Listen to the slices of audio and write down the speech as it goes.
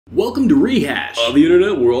Welcome to Rehash. On the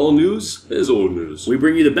internet, where all news is old news. We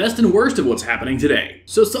bring you the best and worst of what's happening today.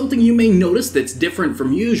 So something you may notice that's different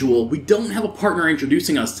from usual, we don't have a partner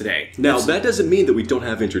introducing us today. Now, that doesn't mean that we don't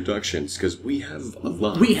have introductions, because we have a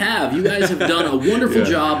lot. We have. You guys have done a wonderful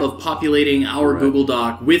job of populating our Google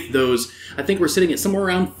Doc with those. I think we're sitting at somewhere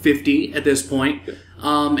around 50 at this point.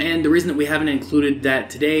 And the reason that we haven't included that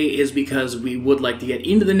today is because we would like to get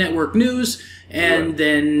into the network news and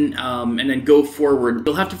then go forward.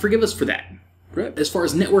 You'll have to forgive us for that. Right. As far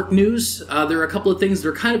as network news, there are a couple of things that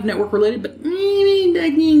are kind of network related, but kind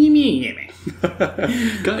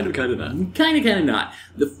of not. Kind of not.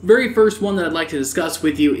 The very first one that I'd like to discuss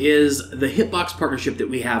with you is the Hitbox partnership that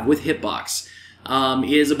we have with Hitbox.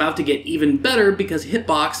 Is about to get even better because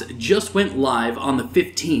Hitbox just went live on the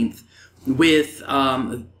 15th with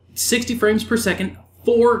 60 frames per second,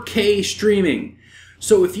 4K streaming.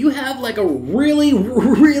 So if you have like a really,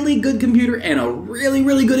 really good computer and a really,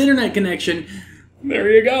 really good internet connection, there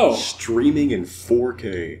you go. Streaming in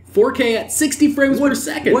 4K. 4K at 60 frames per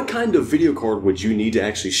second. What kind of video card would you need to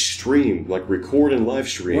actually stream, like record and live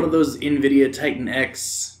stream? One of those NVIDIA Titan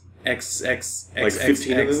X. Like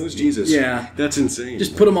 15 of those? Jesus. Yeah. That's insane.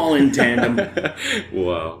 Just put them all in tandem.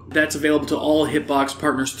 Wow. That's available to all Hitbox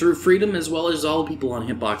partners through Freedom, as well as all people on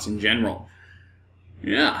Hitbox in general.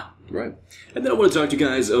 Yeah. Right. And then I want to talk to you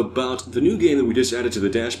guys about the new game that we just added to the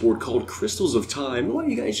dashboard called Crystals of Time. I want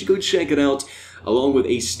you guys to go check it out, along with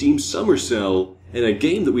a Steam Summer Sale and a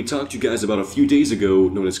game that we talked to you guys about a few days ago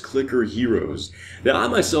known as Clicker Heroes. Now, I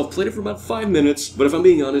myself played it for about 5 minutes, but if I'm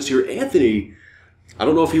being honest here, Anthony, I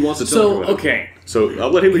don't know if he wants to talk about it. So I'll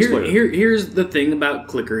let him explain it. Here's the thing about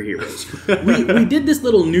Clicker Heroes. we did this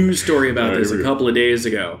little news story about this a couple of days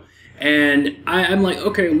ago. And I'm like,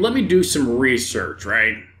 okay, let me do some research,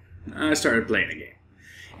 right? I started playing the game.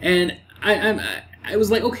 And I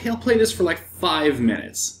was like, okay, I'll play this for like 5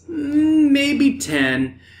 minutes. Maybe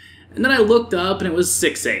 10. And then I looked up and it was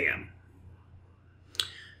 6 a.m.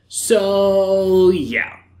 So,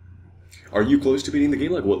 yeah. Are you close to beating the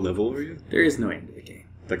game? Like, what level are you? There is no end to the game.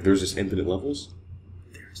 Like, there's just infinite levels?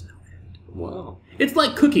 There is no end. Wow. It's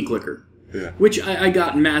like Cookie Clicker. Yeah. Which I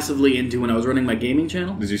got massively into when I was running my gaming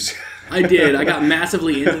channel. Did you? I did. I got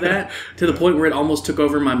massively into that to the point where it almost took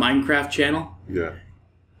over my Minecraft channel. Yeah.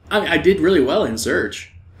 I did really well in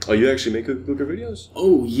search. Oh, you actually make Cookie Clicker videos?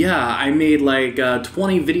 Oh, yeah. I made like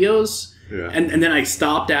 20 videos. Yeah. And then I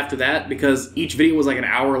stopped after that because each video was like an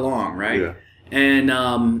hour long, right? Yeah. And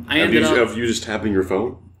I ended up... Of you just tapping your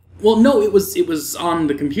phone? Well, no, it was on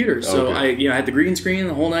the computer. So okay. I had the green screen,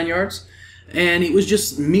 the whole 9 yards. And it was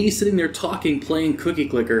just me sitting there talking, playing Cookie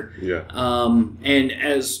Clicker. Yeah. And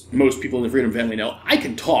as most people in the Freedom family know, I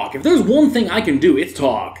can talk. If there's one thing I can do, it's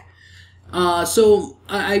talk. So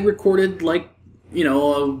I recorded like,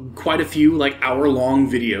 quite a few like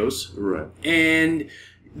hour-long videos. Right. And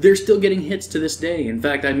they're still getting hits to this day. In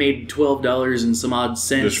fact, I made $12 and some odd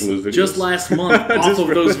cents just from those videos? Just last month off of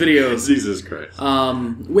those videos. Jesus Christ.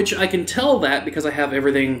 Which I can tell that because I have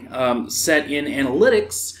everything set in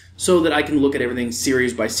analytics so that I can look at everything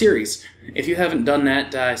series by series. If you haven't done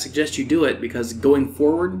that, I suggest you do it because going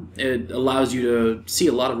forward, it allows you to see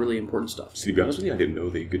a lot of really important stuff. So to be honest with you, I didn't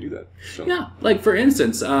know that you could do that. So. Yeah, like for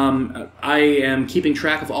instance, I am keeping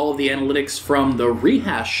track of all of the analytics from the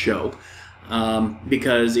Rehash show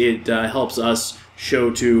because it helps us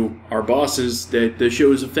show to our bosses that the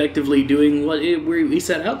show is effectively doing what we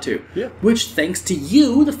set out to. Yeah. Which, thanks to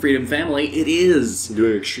you, the Freedom family, it is.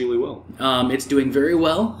 Doing extremely well. It's doing very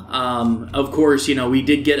well. Of course, we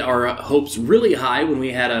did get our hopes really high when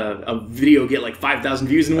we had a video get like 5,000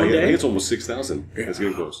 views in one day. I think it's almost 6,000. That's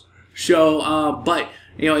getting close. So, but,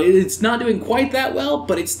 it's not doing quite that well,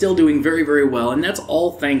 but it's still doing very, very well, and that's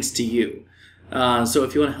all thanks to you. So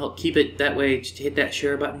if you want to help keep it that way, just hit that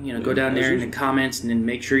share button. Go down there in the comments and then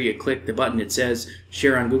make sure you click the button that says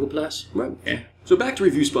share on Google+. Right. Yeah. So back to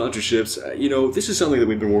review sponsorships. This is something that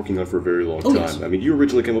we've been working on for a very long time. Yes. I mean, you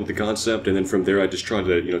originally came up with the concept, and then from there I just tried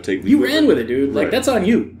to, take... You ran with it, dude. Like, that's on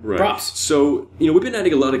you. Right. Props. So, we've been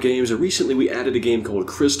adding a lot of games, and recently we added a game called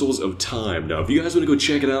Crystals of Time. Now, if you guys want to go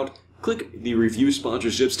check it out, click the Review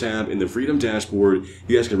Sponsorships tab in the Freedom dashboard.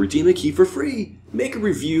 You guys can redeem a key for free, make a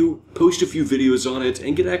review, post a few videos on it,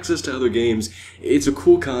 and get access to other games. It's a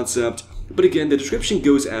cool concept, but again, the description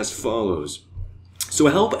goes as follows. So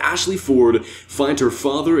help Ashley Ford find her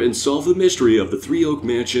father and solve the mystery of the Three Oak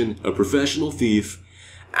Mansion, a professional thief.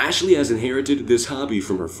 Ashley has inherited this hobby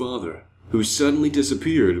from her father, who suddenly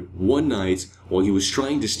disappeared one night while he was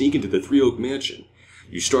trying to sneak into the Three Oak Mansion.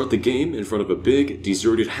 You start the game in front of a big,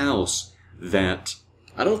 deserted house that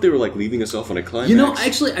I don't know if they were like leaving us off on a climax. You know,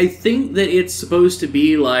 actually, I think that it's supposed to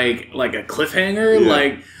be like a cliffhanger,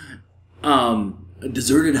 like a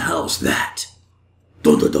deserted house that.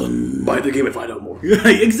 Dun dun dun. Buy the game and find out more.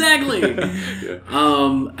 Exactly. Yeah.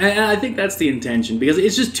 And I think that's the intention because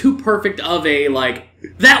it's just too perfect of a like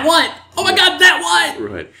that what? Oh my god, that what?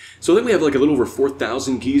 Right. So I think we have like a little over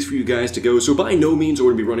 4,000 keys for you guys to go. So by no means are we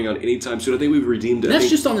going to be running out anytime soon. I think we've redeemed. That's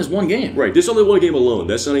just on this one game. Right. This only one game alone.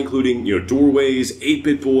 That's not including Doorways,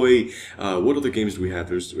 8-Bit Boy. What other games do we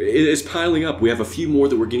have? It's piling up. We have a few more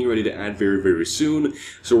that we're getting ready to add very, very soon.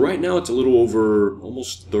 So right now it's a little over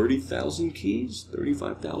almost 30,000 keys,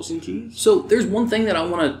 35,000 keys. So there's one thing that I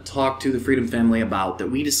want to talk to the Freedom family about that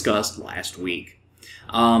we discussed last week.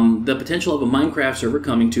 The potential of a Minecraft server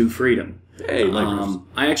coming to Freedom. Hey, Minecraft.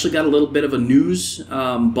 I actually got a little bit of a news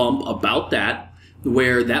bump about that,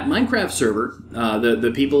 where that Minecraft server,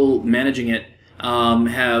 the people managing it,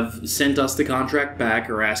 have sent us the contract back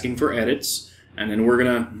or asking for edits, and then we're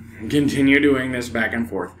going to continue doing this back and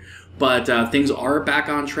forth. But things are back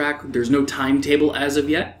on track. There's no timetable as of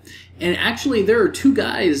yet. And actually, there are two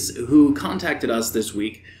guys who contacted us this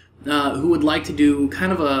week who would like to do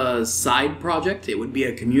kind of a side project. It would be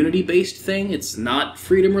a community-based thing. It's not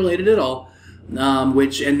Freedom-related at all.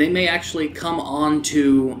 And they may actually come on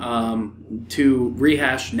to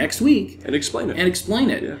Rehash next week And explain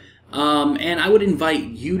it. Yeah. And I would invite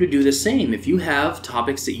you to do the same. If you have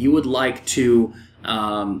topics that you would like to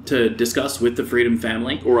discuss with the Freedom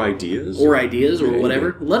family. Or ideas. Or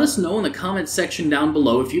whatever. Let us know in the comments section down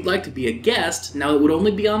below if you'd like to be a guest. Now, it would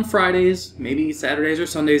only be on Fridays, maybe Saturdays or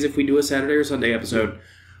Sundays if we do a Saturday or Sunday episode.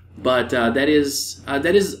 But that is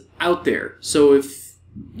out there. So if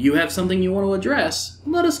you have something you want to address,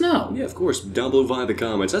 let us know. Yeah, of course. Down below via the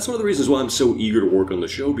comments. That's one of the reasons why I'm so eager to work on the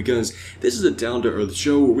show, because this is a down-to-earth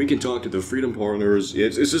show where we can talk to the Freedom partners.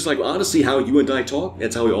 It's just like, honestly, how you and I talk.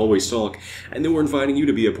 That's how we always talk. And then we're inviting you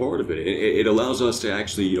to be a part of it. It allows us to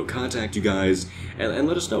actually, contact you guys and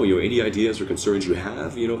let us know, any ideas or concerns you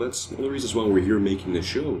have. That's one of the reasons why we're here making this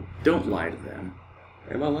show. Don't lie to them.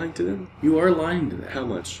 Am I lying to them? You are lying to them. How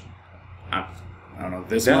much? I don't know,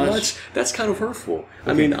 this much? That's kind of hurtful.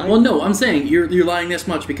 Okay. Well, no, I'm saying you're lying this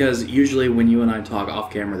much because usually when you and I talk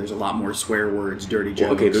off camera, there's a lot more swear words, dirty jokes.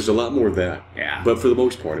 Well, okay, there's a lot more of that. Yeah. But for the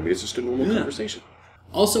most part, it's just a normal conversation.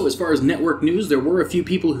 Also, as far as network news, there were a few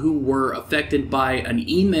people who were affected by an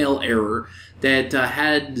email error that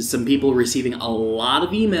had some people receiving a lot of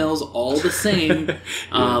emails all the same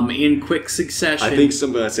in quick succession. I think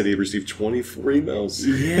somebody said he received 24 emails.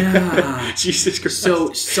 Yeah. Jesus Christ.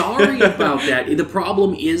 So, sorry about that. The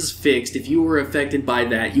problem is fixed. If you were affected by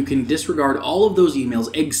that, you can disregard all of those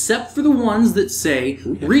emails except for the ones that say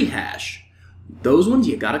rehash. Those ones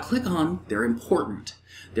you gotta click on. They're important.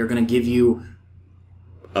 They're gonna give you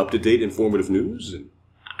up-to-date informative news?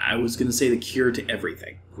 I was going to say the cure to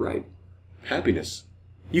everything. Right. Happiness.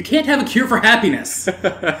 You can't have a cure for happiness.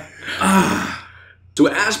 So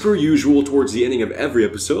as per usual, towards the ending of every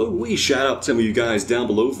episode, we shout out some of you guys down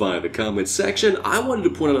below via the comments section. I wanted to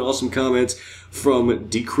point out awesome comments from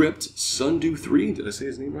Decrypt Sundew 3. Did I say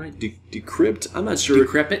his name right? Decrypt? I'm not sure.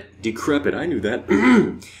 Decrepit. I knew that.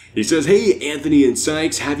 He says, "Hey, Anthony and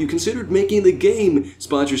Zakk, have you considered making the game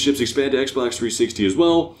sponsorships expand to Xbox 360 as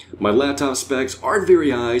well? My laptop specs aren't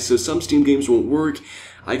very high, so some Steam games won't work.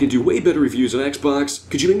 I can do way better reviews on Xbox.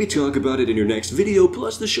 Could you maybe talk about it in your next video?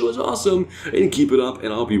 Plus, the show is awesome, and keep it up,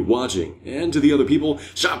 and I'll be watching." And to the other people,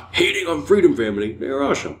 stop hating on Freedom Family. They're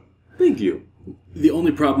awesome. Thank you. The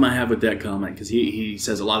only problem I have with that comment, because he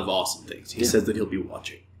says a lot of awesome things. He says that he'll be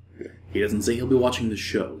watching. He doesn't say he'll be watching the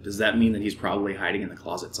show. Does that mean that he's probably hiding in the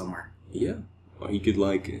closet somewhere? Yeah. Or he could,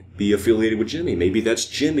 be affiliated with Jimmy. Maybe that's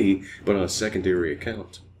Jimmy, but on a secondary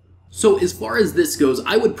account. So as far as this goes,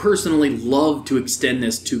 I would personally love to extend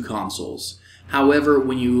this to consoles. However,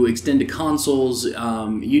 when you extend to consoles,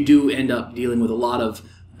 you do end up dealing with a lot of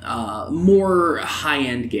more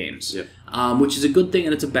high-end games, which is a good thing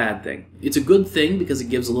and it's a bad thing. It's a good thing because it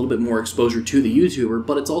gives a little bit more exposure to the YouTuber,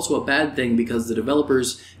 but it's also a bad thing because the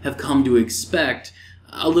developers have come to expect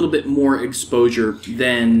a little bit more exposure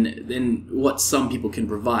than what some people can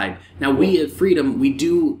provide. Now, we at Freedom, we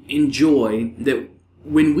do enjoy that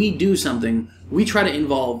when we do something, we try to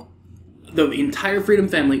involve the entire Freedom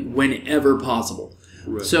family whenever possible.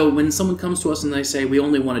 Right. So when someone comes to us and they say, we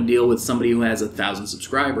only want to deal with somebody who has 1,000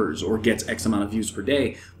 subscribers or gets X amount of views per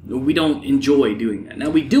day, we don't enjoy doing that. Now,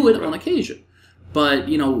 we do it on occasion. But,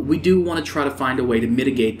 we do want to try to find a way to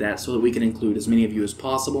mitigate that so that we can include as many of you as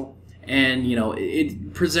possible. And, you know,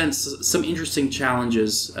 it presents some interesting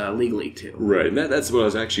challenges legally, too. Right, and that's what I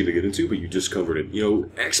was actually going to get into, but you just covered it. You know,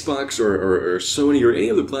 Xbox or Sony or any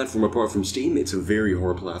other platform apart from Steam, it's a very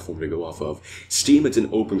hard platform to go off of. Steam, it's an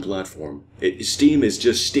open platform. Steam is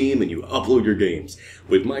just Steam, and you upload your games.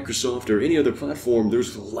 With Microsoft or any other platform,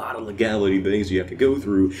 there's a lot of legality things you have to go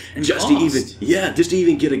through and just cost. just to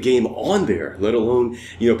even get a game on there, let alone,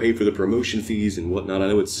 you know, pay for the promotion fees and whatnot. I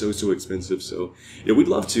know it's so expensive, so, you know, we'd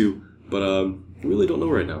love to, but we really don't know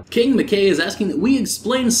right now. King McKay is asking that we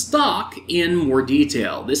explain stock in more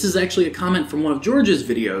detail. This is actually a comment from one of George's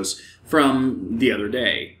videos from the other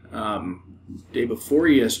day. Day before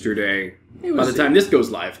yesterday, by the time this goes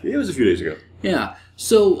live. Yeah, it was a few days ago. Yeah.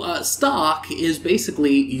 So stock is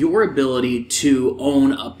basically your ability to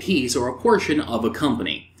own a piece or a portion of a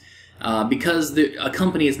company. Because a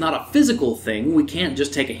company is not a physical thing, we can't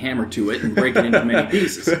just take a hammer to it and break it into many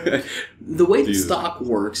pieces. The way that stock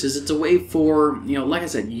works is it's a way for, you know, like I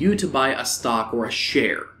said, you to buy a stock or a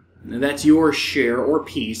share. That's your share or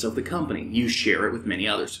piece of the company. You share it with many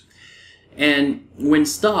others. And when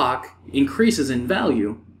stock increases in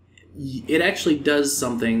value, it actually does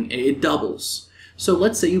something, it doubles. So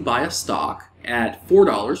let's say you buy a stock at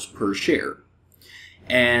 $4 per share.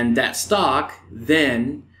 And that stock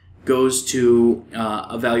then goes to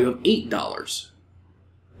a value of $8.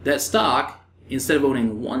 That stock, instead of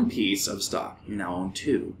owning one piece of stock, you now own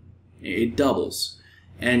two. It doubles.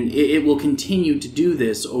 And it will continue to do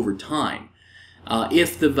this over time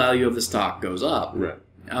if the value of the stock goes up. Right.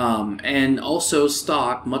 And also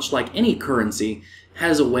stock, much like any currency,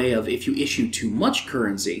 has a way of, if you issue too much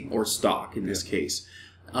currency, or stock in this case,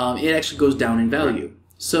 it actually goes down in value. Right.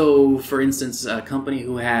 So, for instance, a company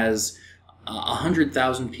who has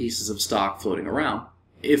 100,000 pieces of stock floating around,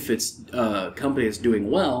 if it's a company that's doing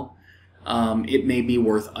well, it may be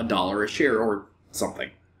worth $1 a share or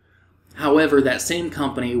something. However, that same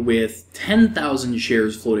company with 10,000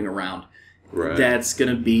 shares floating around, right, that's going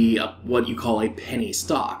to be what you call a penny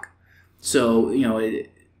stock. So, you know,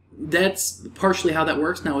 that's partially how that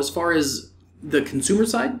works. Now, as far as the consumer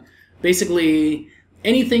side, basically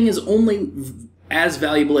anything is only as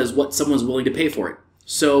valuable as what someone's willing to pay for it.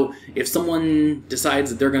 So if someone decides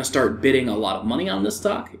that they're going to start bidding a lot of money on this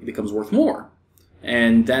stock, it becomes worth more.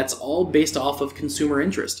 And that's all based off of consumer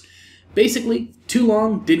interest. Basically, too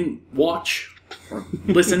long, didn't watch or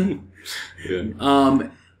listen. Yeah.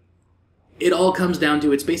 It all comes down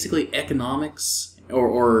to, it's basically economics,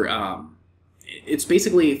 or it's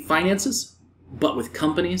basically finances, but with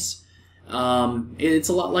companies. It's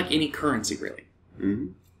a lot like any currency, really. Mm-hmm.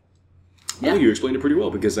 Yeah. I think you explained it pretty well,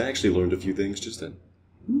 because I actually learned a few things just then.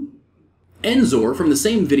 Enzor, from the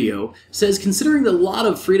same video, says, considering that a lot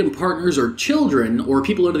of Freedom Partners are children or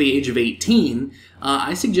people under the age of 18,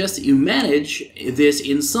 I suggest that you manage this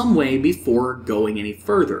in some way before going any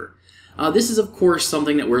further. This is, of course,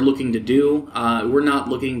 something that we're looking to do. We're not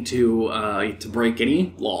looking to break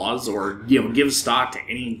any laws or, you know, give stock to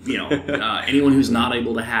any, you know, anyone who's not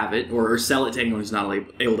able to have it, or sell it to anyone who's not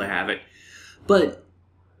able to have it. But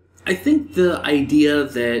I think the idea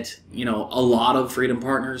that, you know, a lot of Freedom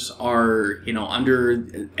Partners are, you know,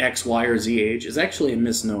 under X, Y, or Z age is actually a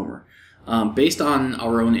misnomer. Based on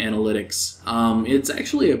our own analytics, it's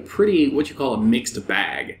actually a pretty, what you call a mixed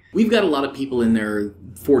bag. We've got a lot of people in their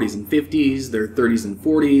 40s and 50s, their 30s and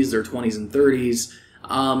 40s, their 20s and 30s.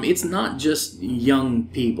 It's not just young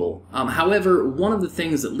people. However, one of the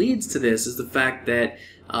things that leads to this is the fact that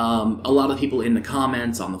a lot of people in the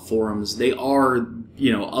comments on the forums, they are,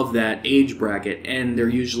 you know, of that age bracket, and they're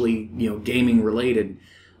usually, you know, gaming related.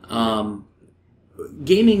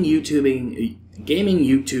 Gaming YouTube,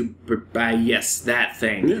 yes, that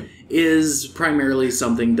thing, yeah, is primarily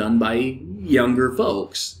something done by younger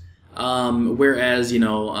folks. Whereas, you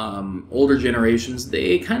know, older generations,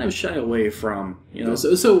 they kind of shy away from, you know,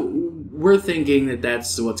 so we're thinking that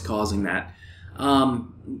that's what's causing that.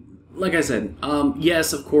 Like I said,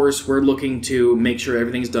 yes, of course, we're looking to make sure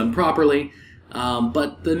everything's done properly,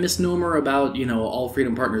 but the misnomer about, you know, all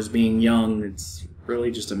Freedom Partners being young, it's really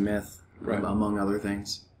just a myth, right, among other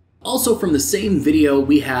things. Also from the same video,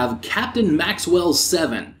 we have Captain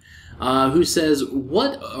Maxwell7, who says,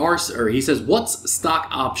 he says, what's stock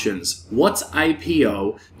options? What's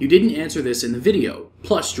IPO? You didn't answer this in the video,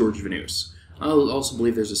 plus George Venus. I also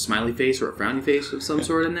believe there's a smiley face or a frowny face of some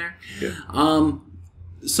sort in there. Yeah.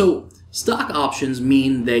 So stock options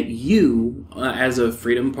mean that you, as a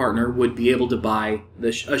Freedom Partner, would be able to buy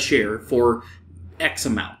a share for X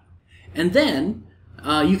amount. And then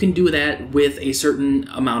you can do that with a certain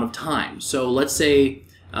amount of time. So let's say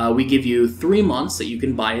we give you 3 months that you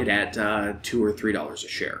can buy it at $2 or $3 a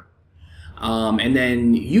share. And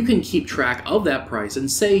then you can keep track of that price, and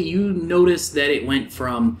say you notice that it went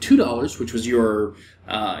from $2, which was your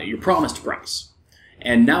promised price,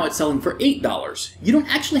 and now it's selling for $8. You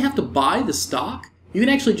don't actually have to buy the stock. You can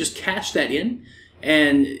actually just cash that in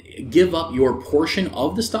and give up your portion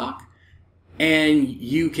of the stock, and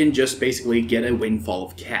you can just basically get a windfall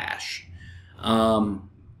of cash.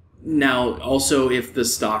 Now, also, if the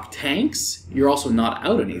stock tanks, you're also not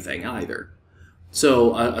out anything either.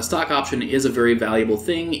 So a stock option is a very valuable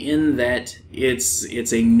thing in that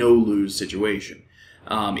it's a no-lose situation.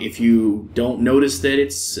 If you don't notice that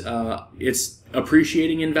it's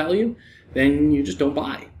appreciating in value, then you just don't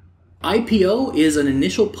buy. IPO is an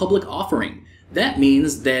initial public offering. That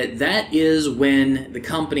means that is when the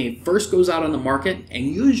company first goes out on the market, and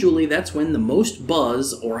usually that's when the most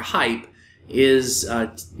buzz or hype is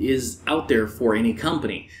out there for any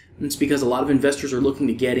company. And it's because a lot of investors are looking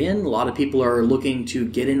to get in. A lot of people are looking to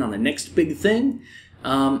get in on the next big thing.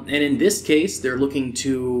 And in this case, they're looking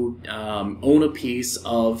to own a piece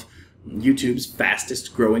of YouTube's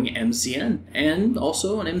fastest growing MCN, and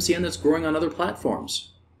also an MCN that's growing on other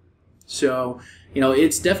platforms. So,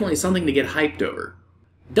 it's definitely something to get hyped over.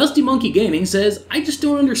 Dusty Monkey Gaming says, I just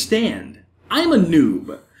don't understand. I'm a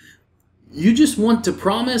noob. You just want to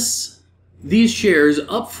promise these shares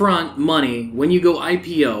upfront money when you go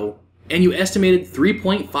IPO, and you estimated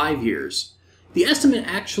 3.5 years. The estimate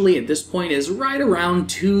actually at this point is right around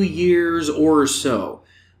 2 years or so.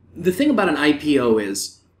 The thing about an IPO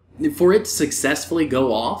is, for it to successfully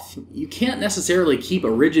go off, you can't necessarily keep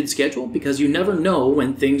a rigid schedule because you never know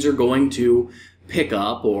when things are going to pick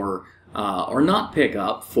up or not pick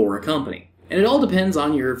up for a company. And it all depends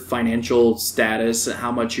on your financial status,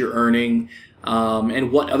 how much you're earning,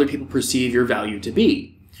 and what other people perceive your value to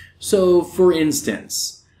be. So, for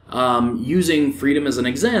instance, using Freedom as an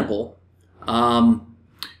example,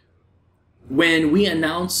 when we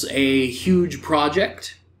announce a huge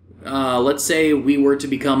project, let's say we were to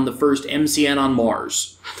become the first MCN on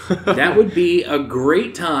Mars, that would be a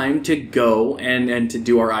great time to go and to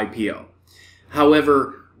do our IPO.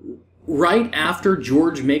 However, right after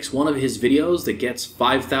George makes one of his videos that gets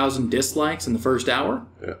 5,000 dislikes in the first hour,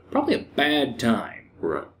 probably a bad time.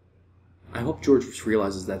 Right. I hope George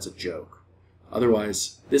realizes that's a joke.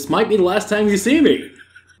 Otherwise, this might be the last time you see me.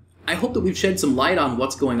 I hope that we've shed some light on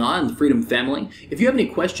what's going on in the Freedom family. If you have any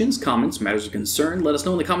questions, comments, matters of concern, let us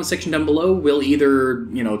know in the comment section down below. We'll either,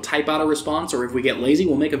 type out a response, or if we get lazy,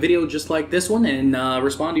 we'll make a video just like this one and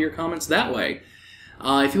respond to your comments that way.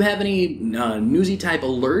 If you have any newsy type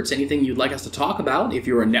alerts, anything you'd like us to talk about, if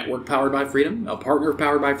you're a network powered by Freedom, a partner of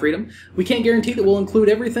Powered by Freedom, we can't guarantee that we'll include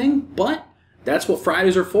everything, but that's what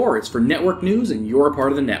Fridays are for. It's for network news, and you're a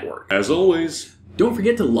part of the network. As always, don't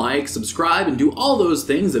forget to like, subscribe, and do all those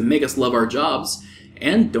things that make us love our jobs.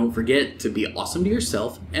 And don't forget to be awesome to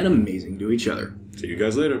yourself and amazing to each other. See you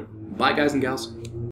guys later. Bye, guys and gals.